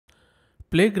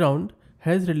Playground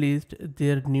has released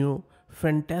their new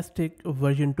fantastic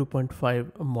version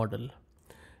 2.5 model.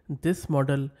 This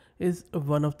model is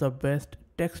one of the best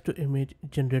text to image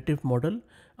generative model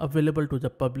available to the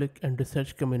public and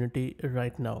research community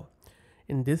right now.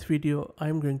 In this video, I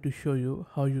am going to show you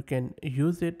how you can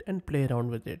use it and play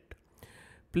around with it.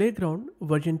 Playground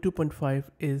version 2.5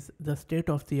 is the state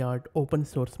of the art open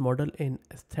source model in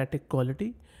aesthetic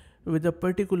quality with a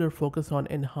particular focus on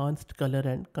enhanced color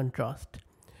and contrast.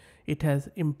 It has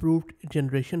improved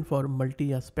generation for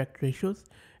multi-aspect ratios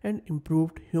and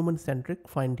improved human-centric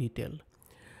fine detail.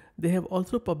 They have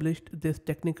also published this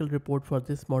technical report for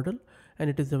this model and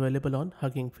it is available on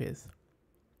Hugging Face.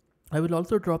 I will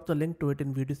also drop the link to it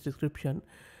in video's description,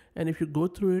 and if you go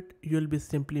through it, you'll be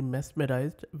simply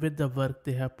mesmerized with the work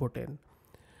they have put in.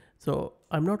 So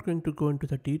I'm not going to go into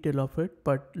the detail of it,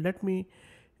 but let me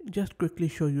just quickly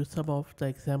show you some of the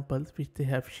examples which they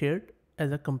have shared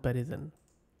as a comparison.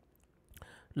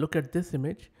 Look at this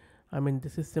image. I mean,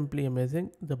 this is simply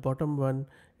amazing. The bottom one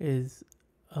is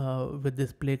with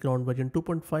this Playground version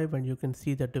 2.5, and you can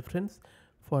see the difference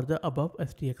for the above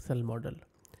STXL model.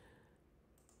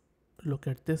 Look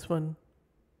at this one.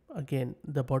 Again,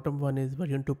 the bottom one is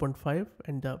version 2.5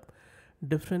 and the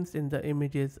difference in the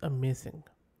image is amazing.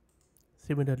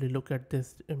 Similarly, look at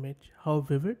this image. How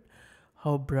vivid,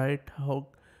 how bright, how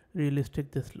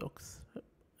realistic this looks.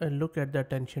 And look at the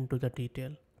attention to the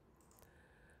detail.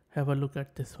 Have a look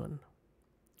at this one.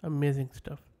 Amazing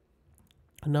stuff.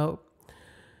 Now,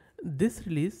 this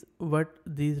release, what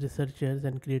these researchers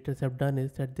and creators have done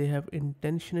is that they have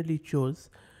intentionally chose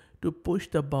to push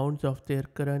the bounds of their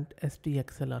current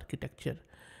STXL architecture,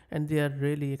 and they are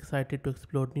really excited to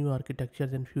explore new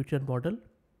architectures and future model.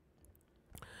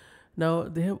 Now,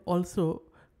 they have also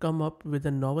come up with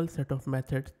a novel set of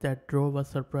methods that drove a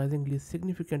surprisingly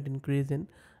significant increase in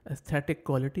aesthetic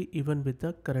quality even with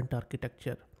the current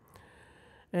architecture.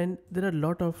 And there are a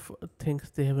lot of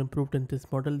things they have improved in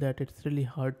this model that it's really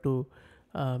hard to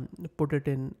put it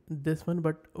in this one,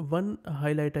 but one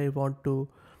highlight I want to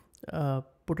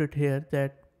put it here,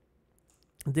 that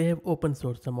they have open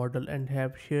sourced the model and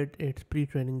have shared its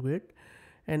pre-training weight,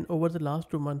 and over the last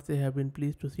 2 months they have been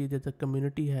pleased to see that the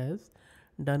community has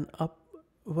done up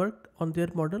work on their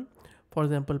model. For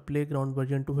example, Playground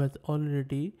version 2 has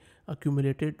already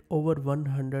accumulated over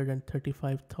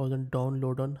 135,000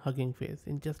 download on Hugging Face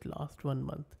in just last 1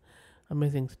 month.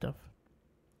 Amazing stuff.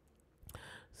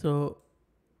 So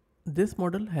this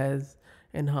model has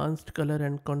enhanced color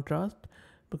and contrast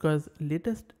because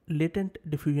latest latent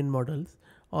diffusion models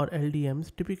or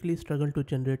LDMs typically struggle to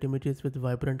generate images with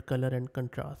vibrant color and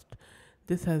contrast.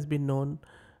 This has been known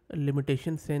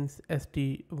limitation since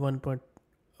ST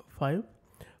 1.5.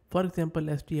 For example,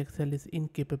 STXL is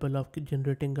incapable of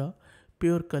generating a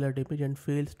pure colored image and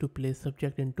fails to place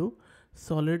subject into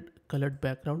solid colored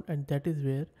background, and that is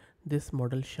where this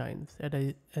model shines, as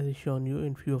I shown you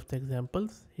in few of the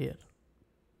examples here.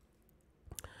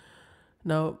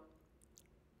 Now,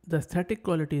 the aesthetic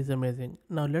quality is amazing.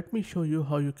 Now let me show you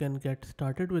how you can get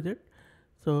started with it.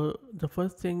 So the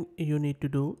first thing you need to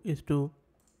do is to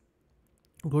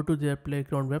go to their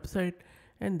Playground website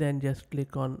and then just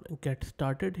click on get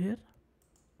started here.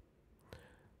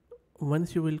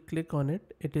 Once you will click on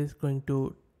it, it is going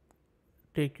to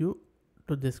take you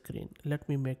to this screen. Let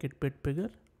me make it a bit bigger.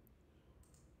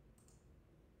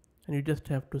 And you just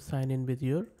have to sign in with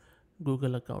your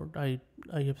Google account. I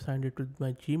have signed it with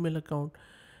my Gmail account,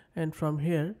 and from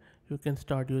here you can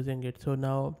start using it. So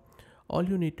now all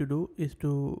you need to do is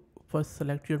to first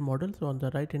select your model. So on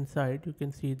the right hand side you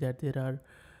can see that there are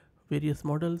various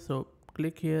models. So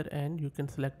click here and you can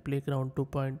select Playground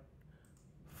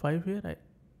 2.5 here,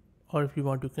 or if you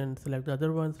want you can select the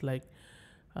other ones like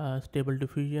stable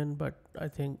diffusion, but I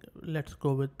think let's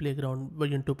go with Playground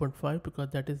version 2.5 because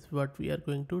that is what we are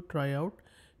going to try out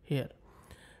here.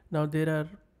 Now there are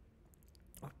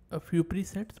a few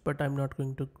presets, but I'm not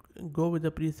going to go with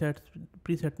the presets.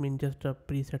 Preset means just a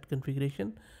preset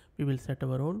configuration. We will set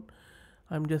our own.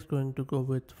 I'm just going to go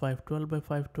with 512 by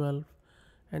 512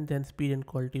 and then speed and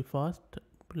quality fast.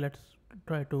 Let's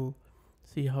try to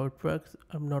see how it works.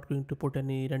 I'm not going to put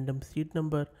any random seed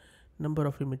number. Number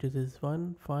of images is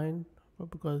 1, fine,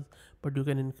 but you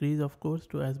can increase of course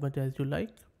to as much as you like.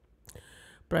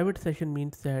 Private session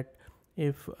means that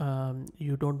if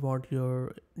you don't want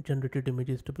your generated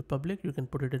images to be public, you can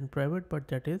put it in private, but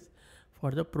that is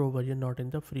for the pro version, not in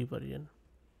the free version.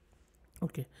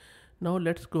 Okay, now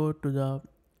let's go to the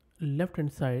left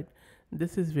hand side.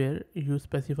 This is where you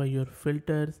specify your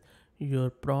filters, your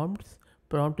prompts.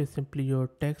 Prompt is simply your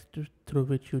text through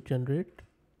which you generate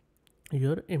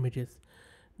your images.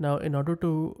 Now in order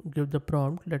to give the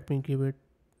prompt, let me give it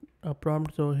a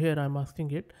prompt. So here I'm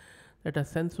asking it that a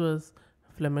sensuous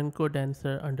flamenco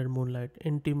dancer under moonlight,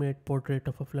 intimate portrait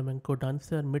of a flamenco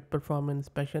dancer, mid performance,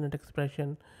 passionate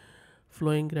expression,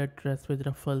 flowing red dress with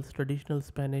ruffles, traditional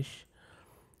Spanish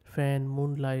fan,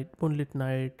 moonlit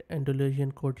night,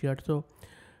 Andalusian courtyard. So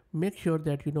make sure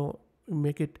that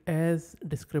make it as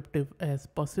descriptive as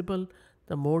possible.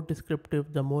 The more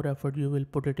descriptive, the more effort you will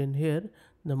put it in here,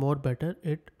 the more better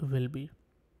it will be.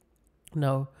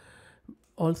 Now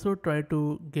also try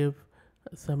to give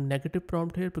some negative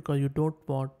prompt here, because you don't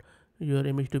want your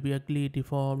image to be ugly,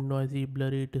 deformed, noisy,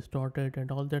 blurry, distorted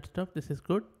and all that stuff. This is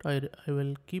good. I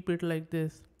will keep it like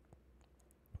this.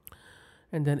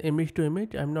 And then image to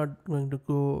image, I'm not going to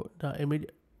go the image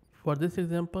for this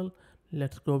example.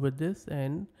 Let's go with this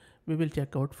and we will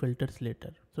check out filters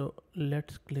later. So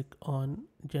let's click on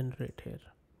generate here,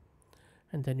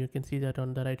 and then you can see that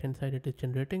on the right hand side it is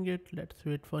generating it. Let's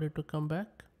wait for it to come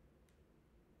back.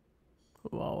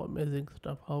 Wow, amazing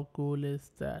stuff. How cool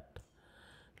is that?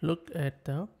 Look at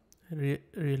the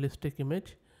realistic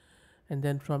image. And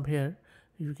then from here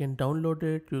you can download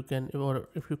it. You can, or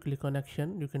if you click on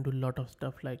action, you can do a lot of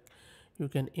stuff, like you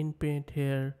can in paint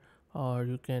here, or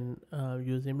you can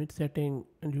use image setting,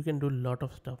 and you can do a lot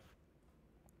of stuff.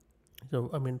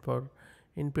 So I mean, for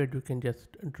in paint you can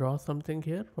just draw something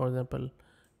here. For example,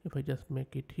 if I just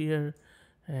make it here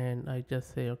and I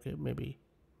just say okay, maybe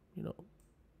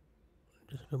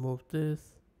just remove this,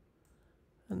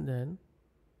 and then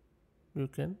you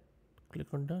can click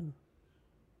on done,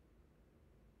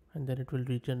 and then it will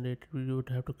regenerate. You would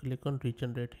have to click on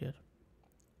regenerate here.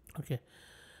 Okay,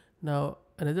 now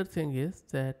another thing is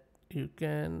that you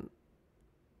can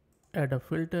add a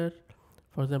filter.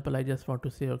 For example, I just want to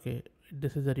say okay,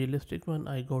 this is a realistic one.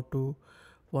 I want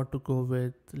to go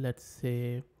with, let's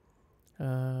say,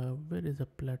 where is a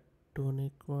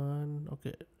platonic one?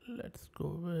 Okay, let's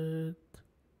go with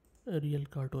a real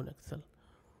cartoon Excel,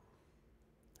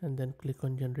 and then click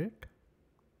on generate,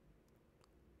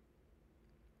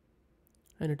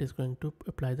 and it is going to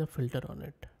apply the filter on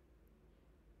it.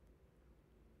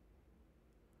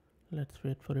 Let's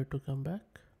wait for it to come back.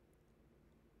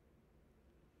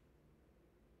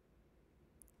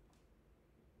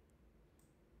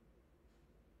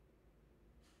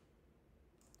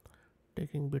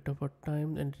 Taking bit of a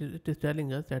time, and it is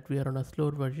telling us that we are on a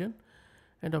slower version.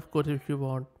 And of course, if you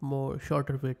want more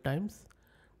shorter wait times,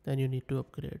 then you need to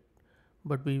upgrade.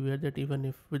 But beware that even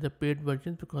if with the paid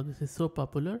version, because this is so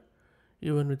popular,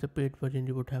 even with the paid version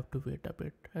you would have to wait a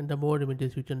bit. And the more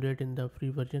images you generate in the free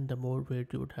version, the more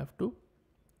wait you would have to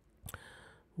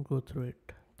go through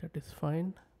it. That is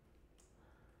fine.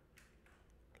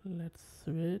 Let's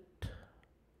wait,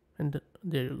 and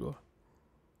there you go.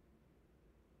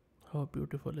 How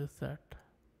beautiful is that?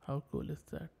 How cool is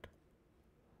that?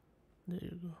 There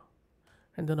you go.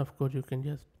 And then of course you can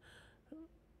just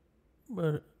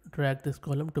drag this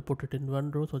column to put it in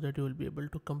one row so that you will be able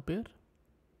to compare.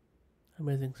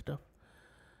 Amazing stuff.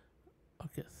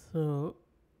 Okay, so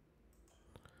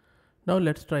now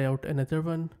let's try out another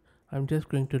one. I'm just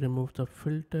going to remove the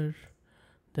filter,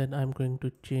 then I'm going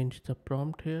to change the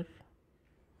prompt here.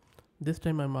 This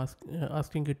time I'm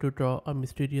asking it to draw a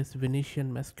mysterious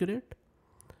Venetian masquerade.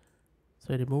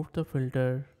 So I removed the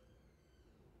filter.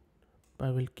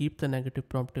 I will keep the negative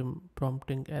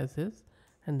prompting as is,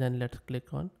 and then let's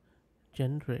click on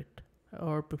generate.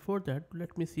 Or before that,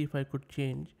 let me see if I could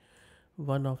change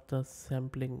one of the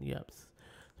sampling yaps.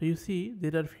 So you see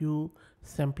there are few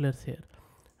samplers here.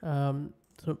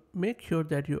 So make sure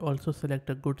that you also select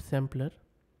a good sampler.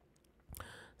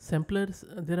 Samplers,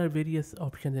 there are various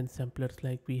options in samplers,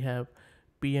 like we have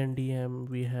PNDM,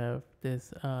 we have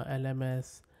this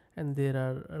LMS, and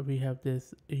we have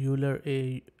this Euler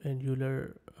A and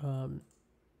Euler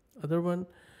other one.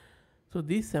 So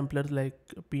these samplers like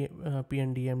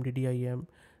PNDM, DDIM,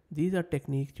 these are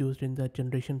techniques used in the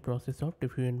generation process of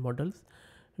diffusion models,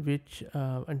 which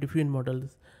and diffusion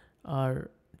models are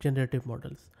generative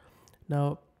models.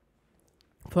 Now,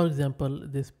 for example,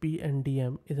 this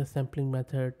PNDM is a sampling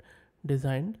method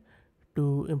designed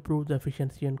to improve the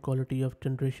efficiency and quality of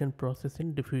generation process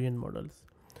in diffusion models.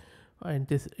 And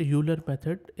this Euler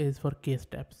method is for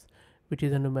k-steps, which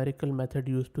is a numerical method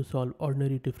used to solve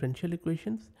ordinary differential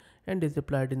equations and is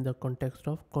applied in the context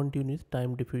of continuous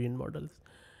time diffusion models.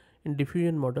 In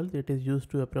diffusion models, it is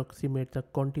used to approximate the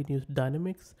continuous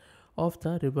dynamics of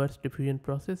the reverse diffusion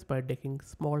process by taking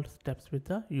small steps with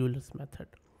the Euler's method.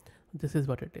 This is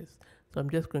what it is. So I'm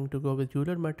just going to go with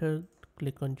Euler method,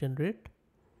 click on generate,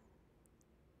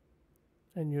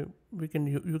 and you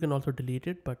can also delete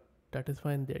it, but that is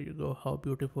fine. There you go. How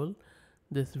beautiful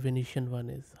this Venetian one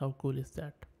is. How cool is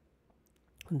that?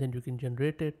 And then you can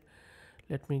generate it.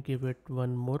 Let me give it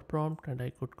one more prompt and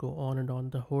I could go on and on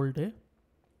the whole day.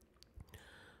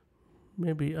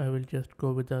 Maybe I will just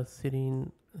go with a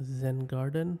serene Zen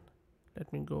garden.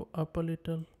 Let me go up a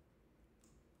little.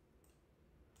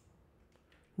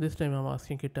 This time I'm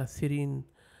asking it a serene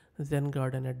Zen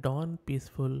garden at dawn,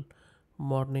 peaceful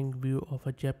morning view of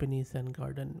a Japanese Zen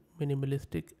garden,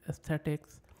 minimalistic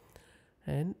aesthetics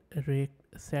and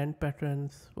raked sand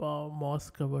patterns. Wow, moss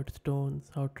covered stones.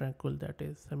 How tranquil that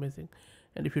is. Amazing.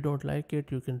 And if you don't like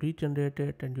it, you can regenerate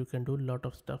it and you can do a lot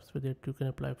of stuffs with it. You can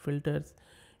apply filters,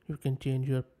 you can change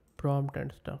your prompt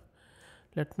and stuff.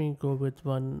 Let me go with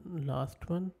one last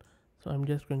one. So I'm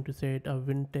just going to say it a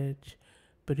vintage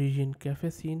Parisian cafe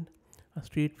scene, a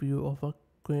street view of a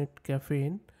quaint cafe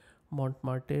in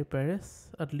Montmartre,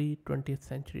 Paris, early 20th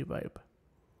century vibe.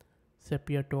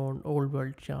 Sepia tone, old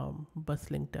world charm,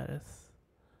 bustling terrace.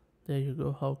 There you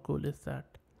go. How cool is that?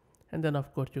 And then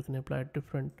of course you can apply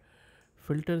different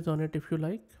filters on it if you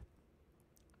like.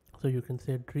 So you can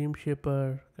say dream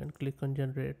shaper and click on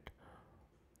generate.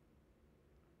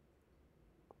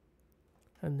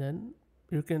 And then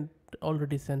you can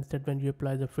already sense that when you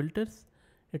apply the filters,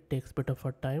 it takes a bit of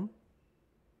a time.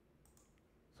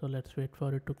 So let's wait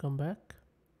for it to come back.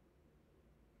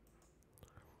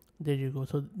 There you go.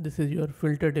 So this is your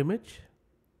filtered image.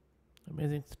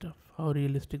 Amazing stuff. How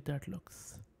realistic that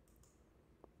looks.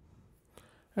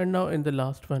 And now in the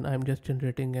last one, I'm just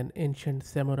generating an ancient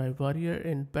samurai warrior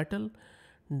in battle.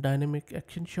 Dynamic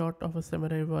action shot of a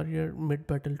samurai warrior,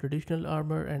 mid-battle traditional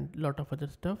armor and lot of other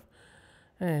stuff.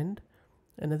 And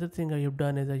another thing I have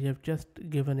done is I have just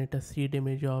given it a seed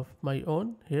image of my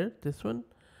own here, this one.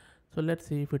 So let's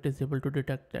see if it is able to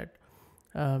detect that.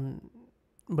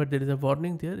 But there is a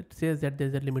warning there. It says that there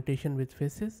is a limitation with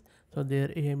faces. So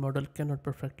their AI model cannot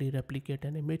perfectly replicate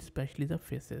an image, especially the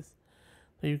faces.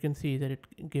 So you can see that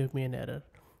it gave me an error.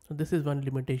 So this is one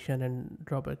limitation and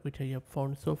drawback which I have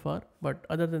found so far. But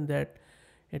other than that,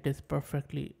 it is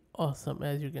perfectly awesome,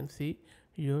 as you can see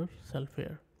yourself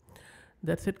here.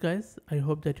 That's it guys. I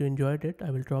hope that you enjoyed it.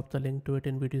 I will drop the link to it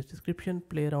in video's description.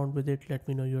 Play around with it. Let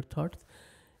me know your thoughts.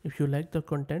 If you like the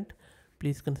content,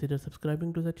 please consider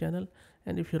subscribing to the channel.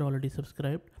 And if you're already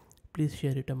subscribed, please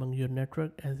share it among your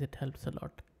network as it helps a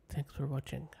lot. Thanks for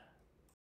watching.